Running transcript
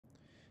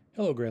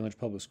Hello, Grand Ledge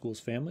Public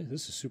Schools family.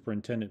 This is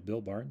Superintendent Bill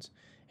Barnes,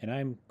 and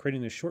I'm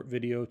creating this short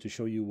video to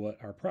show you what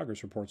our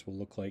progress reports will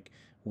look like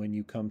when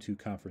you come to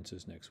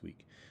conferences next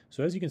week.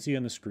 So as you can see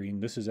on the screen,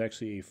 this is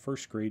actually a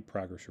first grade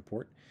progress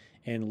report,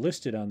 and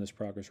listed on this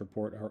progress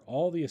report are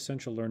all the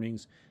essential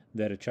learnings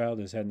that a child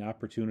has had an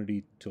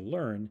opportunity to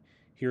learn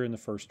here in the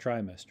first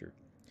trimester.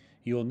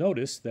 You'll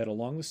notice that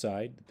along the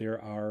side there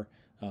are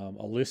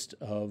a list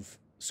of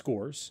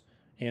scores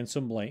and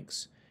some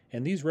blanks,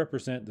 and these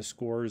represent the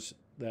scores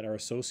that are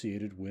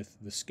associated with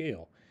the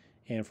scale.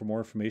 And for more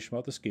information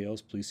about the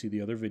scales, please see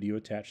the other video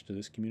attached to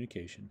this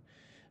communication.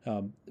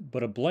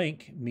 But a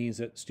blank means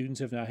that students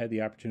have not had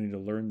the opportunity to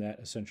learn that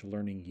essential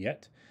learning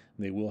yet.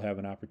 They will have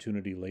an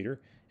opportunity later,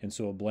 and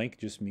so a blank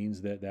just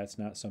means that that's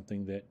not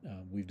something that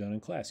we've done in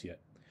class yet.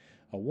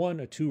 A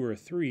 1, a 2, or a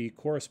 3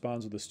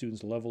 corresponds with the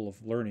student's level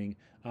of learning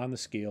on the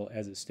scale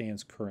as it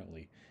stands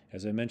currently.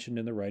 As I mentioned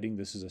in the writing,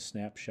 this is a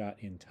snapshot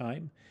in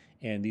time,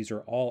 and these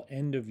are all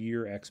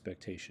end-of-year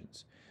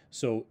expectations.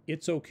 So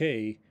it's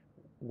okay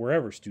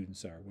wherever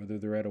students are, whether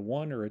they're at a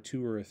 1 or a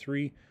 2 or a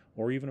 3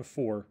 or even a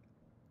 4.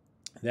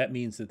 That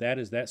means that that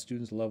is that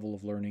student's level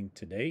of learning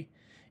today,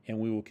 and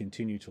we will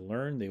continue to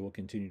learn. They will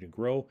continue to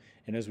grow,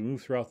 and as we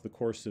move throughout the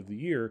course of the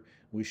year,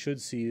 we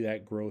should see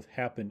that growth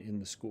happen in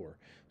the score.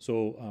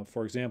 So,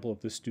 for example,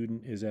 if this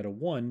student is at a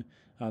 1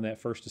 on that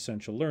first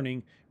essential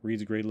learning,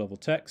 reads a grade level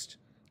text,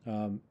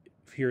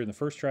 here in the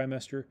first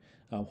trimester,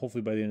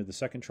 hopefully by the end of the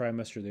second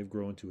trimester they've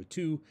grown to a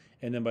 2,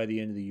 and then by the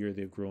end of the year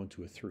they've grown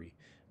to a 3.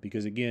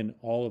 Because again,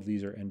 all of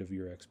these are end of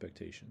year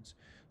expectations.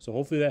 So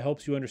hopefully that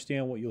helps you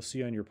understand what you'll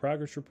see on your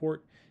progress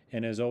report.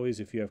 And as always,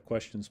 if you have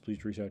questions,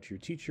 please reach out to your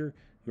teacher,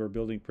 your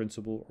building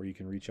principal, or you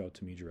can reach out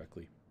to me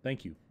directly.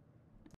 Thank you.